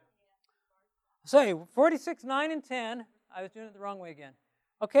 Say, 46, 9 and 10. I was doing it the wrong way again.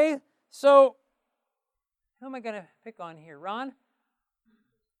 Okay, so who am I going to pick on here? Ron?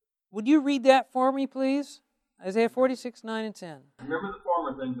 Would you read that for me, please? Isaiah 46, 9 and 10. "Remember the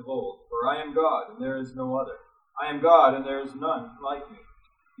former things of old, for I am God, and there is no other. I am God, and there is none like me,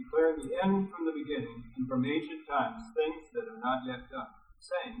 declaring the end from the beginning, and from ancient times things that are not yet done,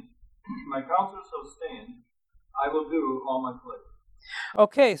 saying, my counsel shall stand, I will do all my pleasure."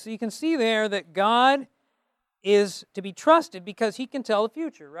 Okay, so you can see there that God is to be trusted because he can tell the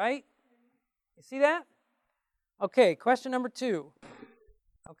future, right? You see that? Okay, question number 2.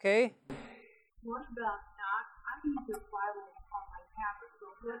 Okay. What about not? I use the Bible on my tablet.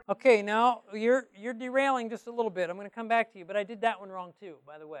 So Okay, now you're derailing just a little bit. I'm going to come back to you, but I did that one wrong too,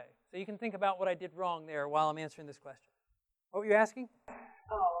 by the way. So you can think about what I did wrong there while I'm answering this question. What were you asking?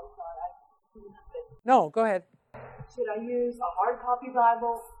 oh, I'm sorry. No, go ahead. Should I use a hard copy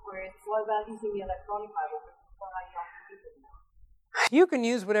Bible, or what about using the electronic Bible, which is what I often use it now? You can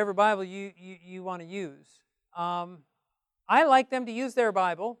use whatever Bible you want to use. I like them to use their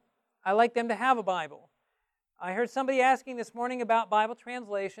Bible. I like them to have a Bible. I heard somebody asking this morning about Bible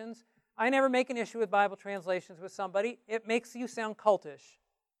translations. I never make an issue with Bible translations with somebody. It makes you sound cultish.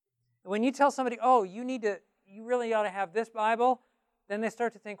 When you tell somebody, oh, you really ought to have this Bible, then they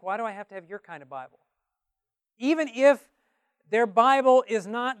start to think, why do I have to have your kind of Bible? Even if their Bible is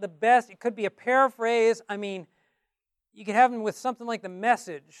not the best, it could be a paraphrase. I mean, you could have them with something like the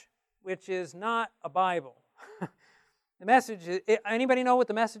Message, which is not a Bible. The Message, anybody know what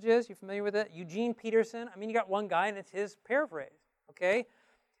the Message is? You familiar with it? Eugene Peterson. I mean, you got one guy and it's his paraphrase, okay?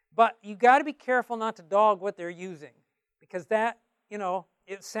 But you got to be careful not to dog what they're using, because that,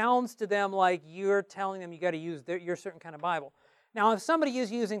 it sounds to them like you're telling them you got to use your certain kind of Bible. Now, if somebody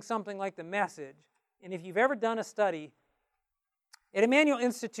is using something like the Message, and if you've ever done a study, at Emmanuel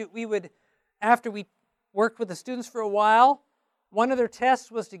Institute, we would, after we worked with the students for a while, one of their tests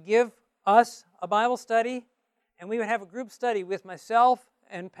was to give us a Bible study, and we would have a group study with myself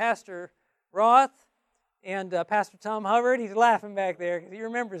and Pastor Roth and Pastor Tom Hubbard. He's laughing back there because he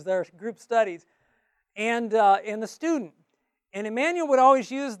remembers their group studies. And the student. And Emmanuel would always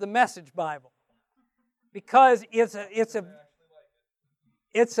use the Message Bible because it's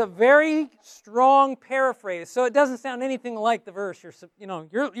a very strong paraphrase. So it doesn't sound anything like the verse.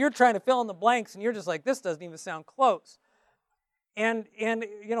 You're trying to fill in the blanks, and you're just like, this doesn't even sound close. And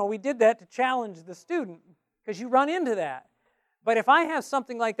we did that to challenge the student, because you run into that. But if I have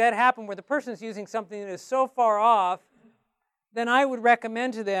something like that happen where the person's using something that is so far off, then I would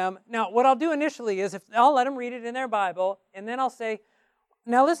recommend to them, now what I'll do initially is I'll let them read it in their Bible, and then I'll say,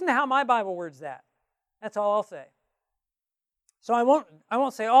 now listen to how my Bible words that. That's all I'll say. So I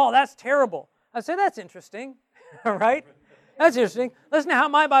won't say, oh, that's terrible. I'll say, that's interesting, all right? That's interesting. Listen to how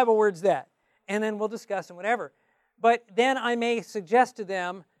my Bible words that. And then we'll discuss and whatever. But then I may suggest to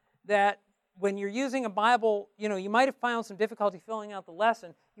them that when you're using a Bible, you might have found some difficulty filling out the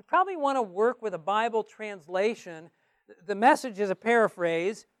lesson. You probably want to work with a Bible translation. The Message is a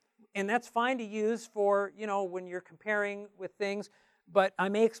paraphrase, and that's fine to use for, when you're comparing with things. But I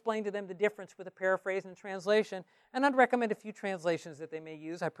may explain to them the difference with a paraphrase and translation, and I'd recommend a few translations that they may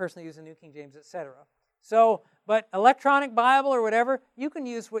use. I personally use the New King James, etc. So, but electronic Bible or whatever, you can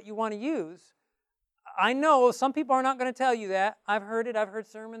use what you want to use. I know some people are not going to tell you that. I've heard it. I've heard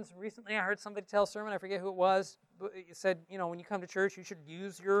sermons. Recently I heard somebody tell a sermon, I forget who it was, but it said, when you come to church, you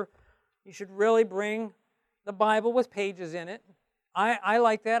should really bring the Bible with pages in it. I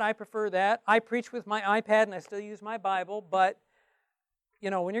like that. I prefer that. I preach with my iPad and I still use my Bible, but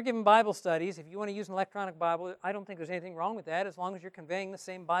when you're giving Bible studies, if you want to use an electronic Bible, I don't think there's anything wrong with that as long as you're conveying the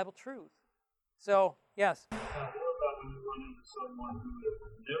same Bible truth. So, yes? What about when you run into someone who has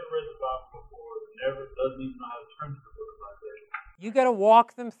never read the Bible before, doesn't even know how to turn to the book of Isaiah? You got to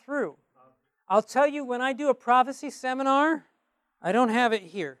walk them through. I'll tell you, when I do a prophecy seminar, I don't have it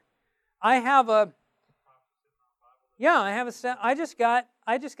here. I have a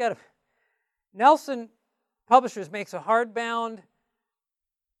Nelson Publishers makes a hardbound.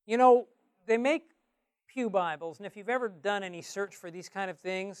 They make pew Bibles, and if you've ever done any search for these kind of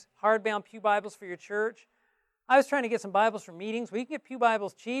things, hardbound pew Bibles for your church, I was trying to get some Bibles for meetings. We can get pew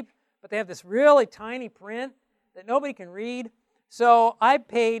Bibles cheap, but they have this really tiny print that nobody can read. So I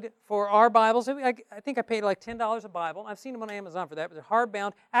paid for our Bibles. I think I paid like $10 a Bible. I've seen them on Amazon for that, but they're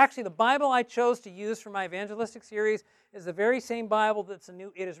hardbound. Actually, the Bible I chose to use for my evangelistic series is the very same Bible that's the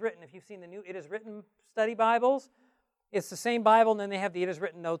new It Is Written. If you've seen the new It Is Written study Bibles, it's the same Bible, and then they have the It Is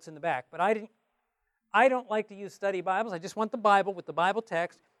Written notes in the back. But I don't like to use study Bibles. I just want the Bible with the Bible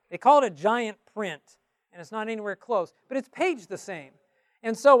text. They call it a giant print, and it's not anywhere close, but it's paged the same.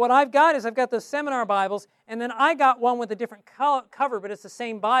 And so what I've got is I've got those seminar Bibles, and then I got one with a different cover, but it's the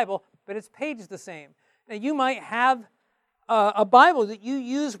same Bible, but it's paged the same. Now, you might have a Bible that you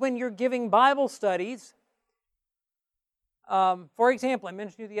use when you're giving Bible studies. For example, I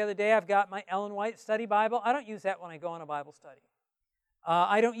mentioned to you the other day, I've got my Ellen White study Bible. I don't use that when I go on a Bible study.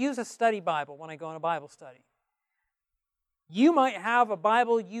 I don't use a study Bible when I go on a Bible study. You might have a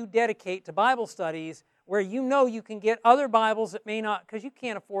Bible you dedicate to Bible studies where you know you can get other Bibles that may not, because you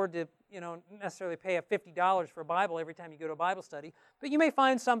can't afford to necessarily pay a $50 for a Bible every time you go to a Bible study, but you may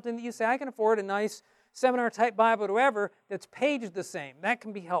find something that you say, I can afford a nice seminar-type Bible or whatever that's paged the same. That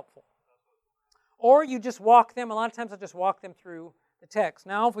can be helpful. Or you just walk them. A lot of times I just walk them through the text.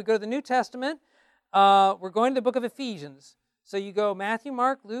 Now, if we go to the New Testament, we're going to the book of Ephesians. So you go Matthew,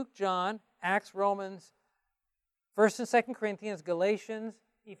 Mark, Luke, John, Acts, Romans, 1st and 2nd Corinthians, Galatians,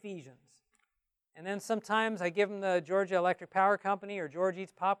 Ephesians. And then sometimes I give them the Georgia Electric Power Company or George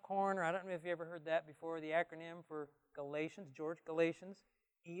Eats Popcorn, or I don't know if you ever heard that before, the acronym for Galatians, George Galatians,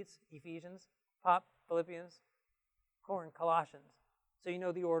 Eats, Ephesians, Pop, Philippians, Corn, Colossians. So you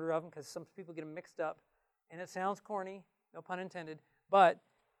know the order of them because some people get them mixed up. And it sounds corny, no pun intended, but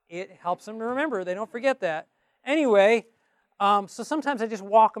it helps them to remember. They don't forget that. Anyway, so sometimes I just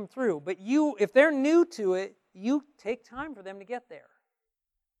walk them through. But if they're new to it, you take time for them to get there.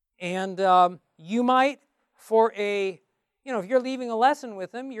 And you might, if you're leaving a lesson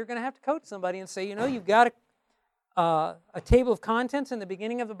with them, you're going to have to coach somebody and say, you've got a table of contents in the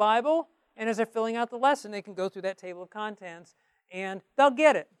beginning of the Bible, and as they're filling out the lesson, they can go through that table of contents, and they'll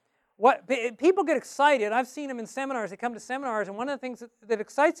get it. People get excited. I've seen them in seminars. They come to seminars, and one of the things that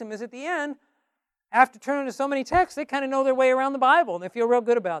excites them is at the end, after turning to so many texts, they kind of know their way around the Bible, and they feel real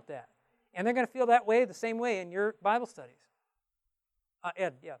good about that. And they're going to feel that way the same way in your Bible studies.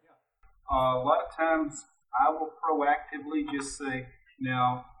 Ed, yeah. A lot of times I will proactively just say,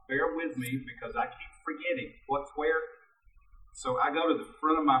 now, bear with me because I keep forgetting what's where. So I go to the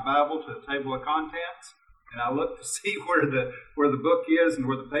front of my Bible to the table of contents, and I look to see where the book is and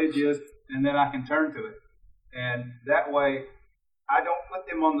where the page is, and then I can turn to it. And that way, I don't put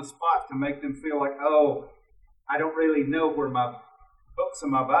them on the spot to make them feel like, oh, I don't really know where my books in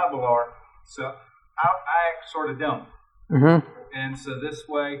my Bible are. So I act sort of dumb. Mm-hmm. And so this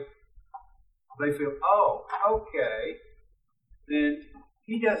way, they feel, oh, okay, then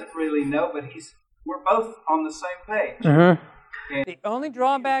he doesn't really know, but we're both on the same page. Mm-hmm. The only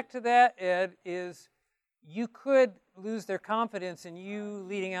drawback to that, Ed, is you could lose their confidence in you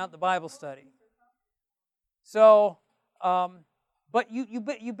leading out the Bible study. So, but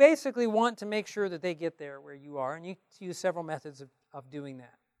you basically want to make sure that they get there where you are, and you use several methods of doing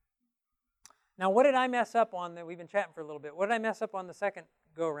that. Now, what did I mess up on? We've been chatting for a little bit. What did I mess up on the second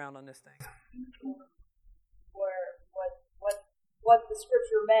go-around on this thing? What the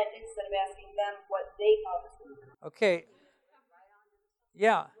Scripture meant instead of asking them what they thought the Scripture meant. Okay.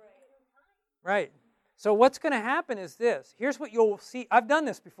 Yeah. Right. So what's going to happen is this. Here's what you'll see. I've done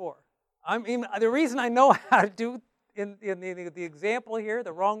this before. The reason I know how to do in the example here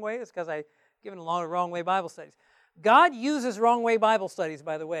the wrong way is because I've given a lot of wrong way Bible studies. God uses wrong way Bible studies,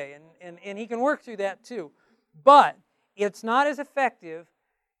 by the way, and He can work through that too. But it's not as effective.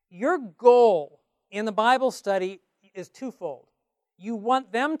 Your goal in the Bible study is twofold. You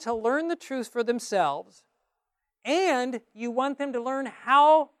want them to learn the truth for themselves, and you want them to learn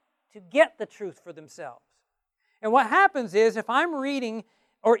how to get the truth for themselves. And what happens is if I'm reading,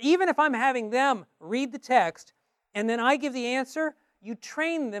 or even if I'm having them read the text, and then I give the answer, you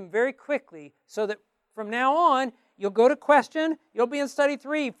train them very quickly so that from now on, you'll go to question, you'll be in study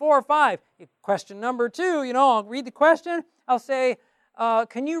 3, 4, 5. Question number 2, I'll read the question. I'll say,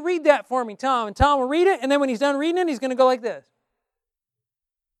 can you read that for me, Tom? And Tom will read it, and then when he's done reading it, he's going to go like this.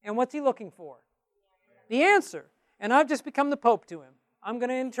 And what's he looking for? The answer. And I've just become the Pope to him. I'm going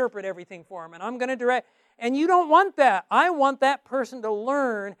to interpret everything for him, and I'm going to direct. And you don't want that. I want that person to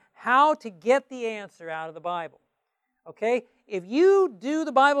learn how to get the answer out of the Bible. Okay? If you do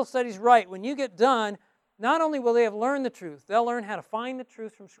the Bible studies right, when you get done, not only will they have learned the truth, they'll learn how to find the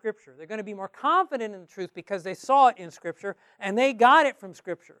truth from Scripture. They're going to be more confident in the truth because they saw it in Scripture, and they got it from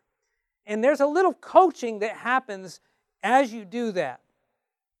Scripture. And there's a little coaching that happens as you do that.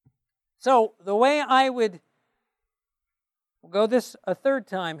 So the way I would go this a third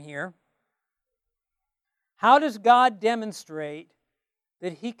time here, how does God demonstrate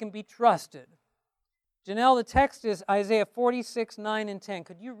that He can be trusted? Janelle, the text is Isaiah 46, 9 and 10.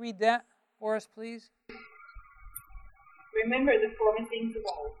 Could you read that for us, please? Remember the former things of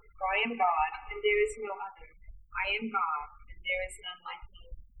old, for I am God, and there is no other. I am God, and there is none like me,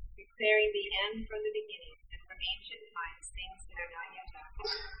 declaring the end from the beginning, and from ancient times things that are not yet done,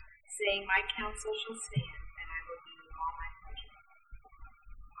 saying, my counsel shall stand, and I will do all my pleasure.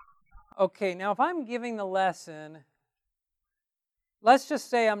 Okay, now if I'm giving the lesson, let's just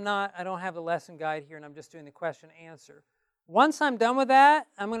say I don't have the lesson guide here and I'm just doing the question answer. Once I'm done with that,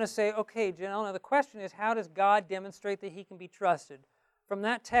 I'm going to say, okay, Janelle, now the question is, how does God demonstrate that He can be trusted? From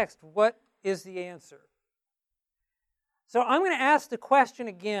that text, what is the answer? So I'm going to ask the question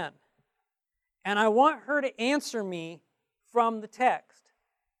again. And I want her to answer me from the text.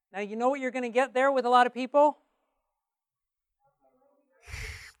 Now, you know what you're going to get there with a lot of people?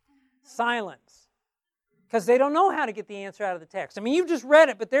 Silence. Because they don't know how to get the answer out of the text. I mean, you've just read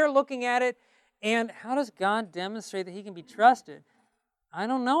it, but they're looking at it, and how does God demonstrate that He can be trusted? I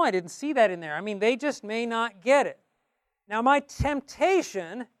don't know. I didn't see that in there. I mean, they just may not get it. Now, my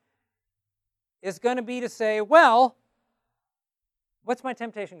temptation is going to be to say, well, what's my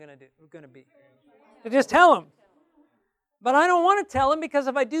temptation going to be? To just tell them. But I don't want to tell them, because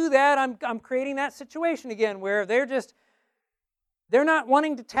if I do that, I'm creating that situation again where they're not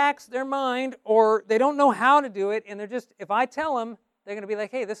wanting to tax their mind, or they don't know how to do it, and if I tell them, they're going to be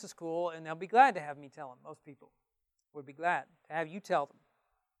like, hey, this is cool, and they'll be glad to have me tell them. Most people would be glad to have you tell them.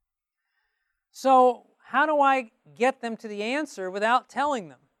 So how do I get them to the answer without telling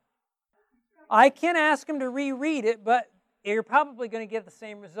them? I can ask them to reread it, but you're probably going to get the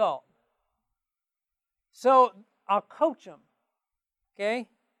same result. So I'll coach them. Okay?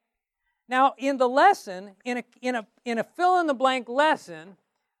 Now, in the lesson, in a fill-in-the-blank lesson,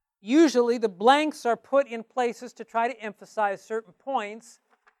 usually the blanks are put in places to try to emphasize certain points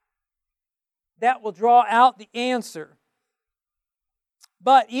that will draw out the answer.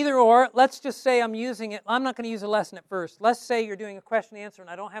 But either or, let's just say I'm using it. I'm not going to use a lesson at first. Let's say you're doing a question and answer,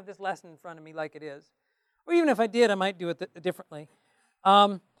 and I don't have this lesson in front of me like it is. Or even if I did, I might do it differently.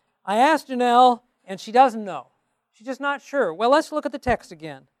 I asked Janelle, and she doesn't know. She's just not sure. Well, let's look at the text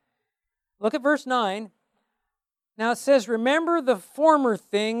again. Look at verse 9. Now it says, remember the former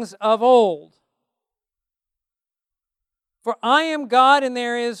things of old. For I am God, and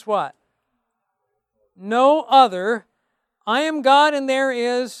there is what? No other. I am God, and there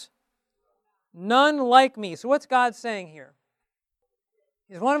is none like me. So what's God saying here?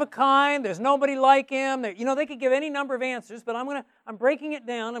 He's one of a kind. There's nobody like Him. They could give any number of answers, but I'm breaking it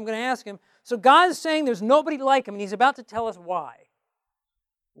down. I'm going to ask Him. So God's saying there's nobody like Him, and He's about to tell us why.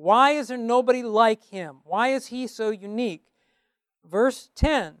 Why is there nobody like Him? Why is He so unique? Verse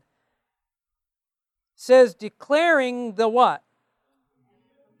 10 says, declaring the what?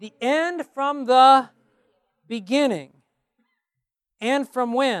 The end from the beginning. And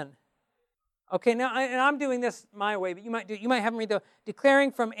from when? Okay, now I'm doing this my way, but you might have them read the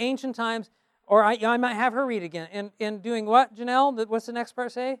declaring from ancient times, or I might have her read again. And doing what, Janelle? What's the next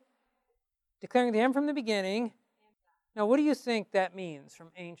part say? Declaring the end from the beginning. Now, what do you think that means,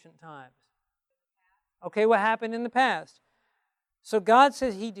 from ancient times? Okay, what happened in the past? So God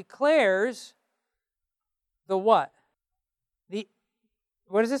says He declares the what?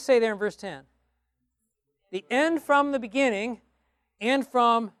 What does it say there in verse 10? The end from the beginning, and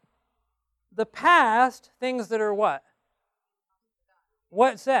from the past, things that are what?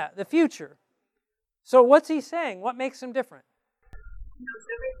 What's that? The future. So what's He saying? What makes Him different? He knows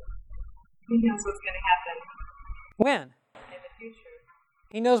everything. He knows what's going to happen. When? In the future.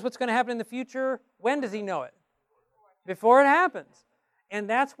 He knows what's going to happen in the future. When does He know it? Before it happens. And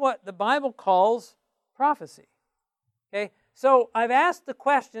that's what the Bible calls prophecy. Okay? So I've asked the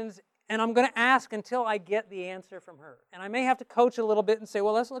questions, and I'm going to ask until I get the answer from her. And I may have to coach a little bit and say,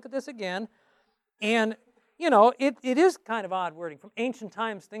 well, let's look at this again. And, it is kind of odd wording. From ancient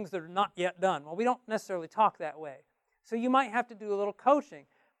times, things that are not yet done. Well, we don't necessarily talk that way. So you might have to do a little coaching.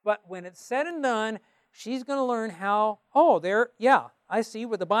 But when it's said and done, she's going to learn how, I see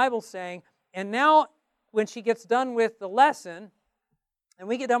what the Bible's saying. And now, when she gets done with the lesson, and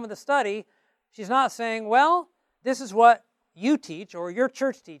we get done with the study, she's not saying, well, this is what you teach, or your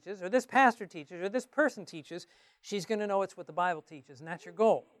church teaches, or this pastor teaches, or this person teaches. She's going to know it's what the Bible teaches, and that's your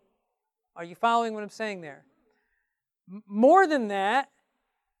goal. Are you following what I'm saying there? More than that,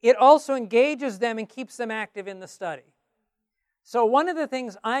 it also engages them and keeps them active in the study. So one of the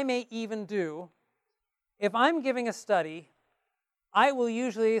things I may even do, if I'm giving a study, I will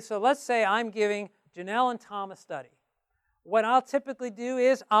usually, so let's say I'm giving Janelle and Tom a study. What I'll typically do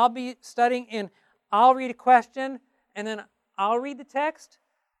is I'll be studying, and I'll read a question, and then I'll read the text.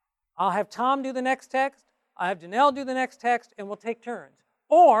 I'll have Tom do the next text. I'll have Janelle do the next text, and we'll take turns.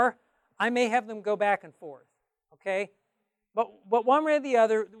 Or I may have them go back and forth, okay? But one way or the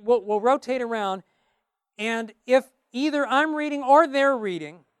other, we'll rotate around, and if either I'm reading or they're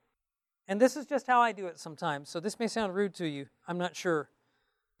reading, and this is just how I do it sometimes, so this may sound rude to you. I'm not sure.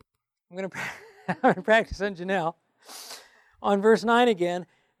 I'm going to practice on Janelle. On verse 9 again.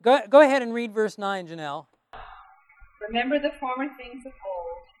 Go ahead and read verse 9, Janelle. Remember the former things of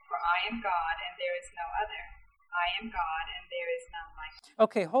old, for I am God, and there is no other. I am God, and there is none like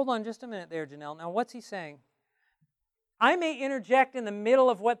me. Okay, hold on just a minute there, Janelle. Now, what's he saying? I may interject in the middle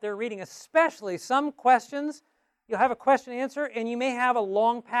of what they're reading, especially some questions. You'll have a question and answer, and you may have a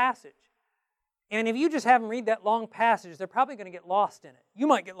long passage. And if you just have them read that long passage, they're probably going to get lost in it. You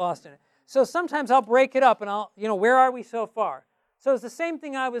might get lost in it. So sometimes I'll break it up and I'll, where are we so far? So it's the same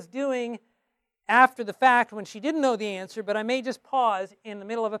thing I was doing after the fact when she didn't know the answer, but I may just pause in the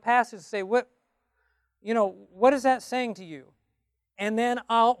middle of a passage and say, what is that saying to you? And then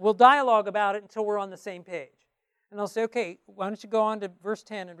we'll dialogue about it until we're on the same page. And I'll say, okay, why don't you go on to verse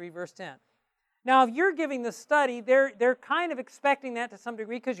 10 and read verse 10. Now, if you're giving the study, they're kind of expecting that to some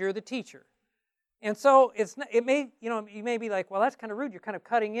degree because you're the teacher. And so you may be like, well, that's kind of rude. You're kind of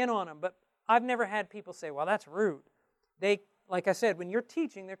cutting in on them. But I've never had people say, well, that's rude. They, like I said, when you're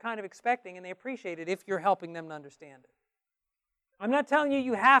teaching, they're kind of expecting and they appreciate it if you're helping them to understand it. I'm not telling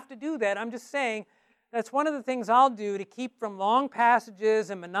you have to do that. I'm just saying that's one of the things I'll do to keep from long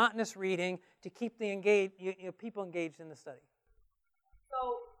passages and monotonous reading to keep the people engaged in the study.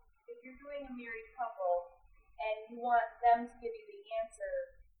 So if you're doing a married couple and you want them to give you the answer,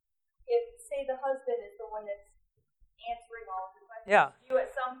 if, say, the husband is the one that's answering all of the questions, you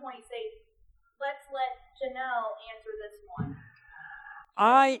at some point say, let's let Janelle answer this one.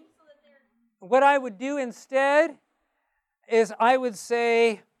 What I would do instead is I would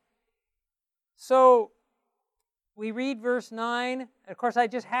say, so we read verse 9. Of course, I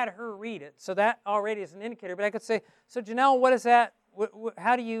just had her read it, so that already is an indicator. But I could say, so Janelle, what is that?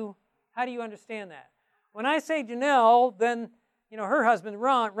 How do you understand that? When I say Janelle, then her husband,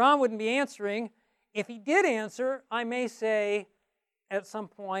 Ron wouldn't be answering. If he did answer, I may say at some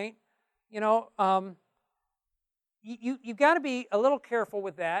point, you've got to be a little careful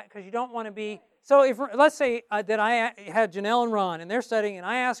with that because you don't want to be. So if let's say that I had Janelle and Ron and they're studying and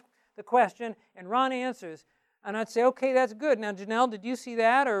I ask the question and Ron answers and I'd say, okay, that's good. Now, Janelle, did you see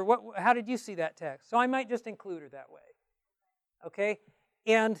that or what? How did you see that text? So I might just include her that way. Okay?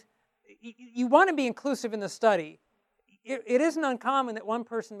 And you want to be inclusive in the study. It isn't uncommon that one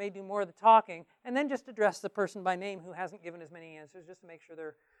person may do more of the talking and then just address the person by name who hasn't given as many answers just to make sure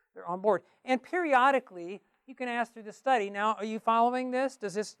they're on board. And periodically, you can ask through the study, now, are you following this?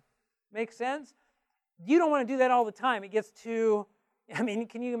 Does this make sense? You don't want to do that all the time. It gets too,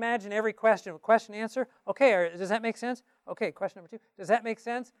 can you imagine every question answer? Okay, does that make sense? Okay, question number 2. Does that make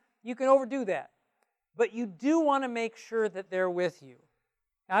sense? You can overdo that. But you do want to make sure that they're with you.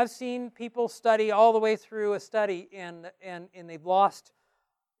 I've seen people study all the way through a study and they've lost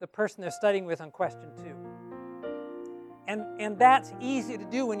the person they're studying with on question 2. And that's easy to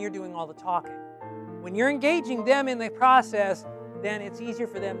do when you're doing all the talking. When you're engaging them in the process, then it's easier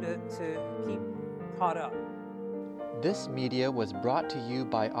for them to keep caught up. This media was brought to you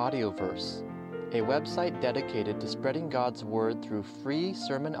by Audioverse, a website dedicated to spreading God's Word through free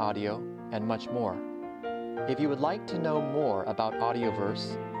sermon audio and much more. If you would like to know more about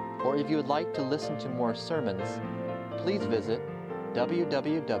Audioverse, or if you would like to listen to more sermons, please visit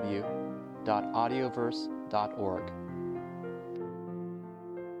www.audioverse.org.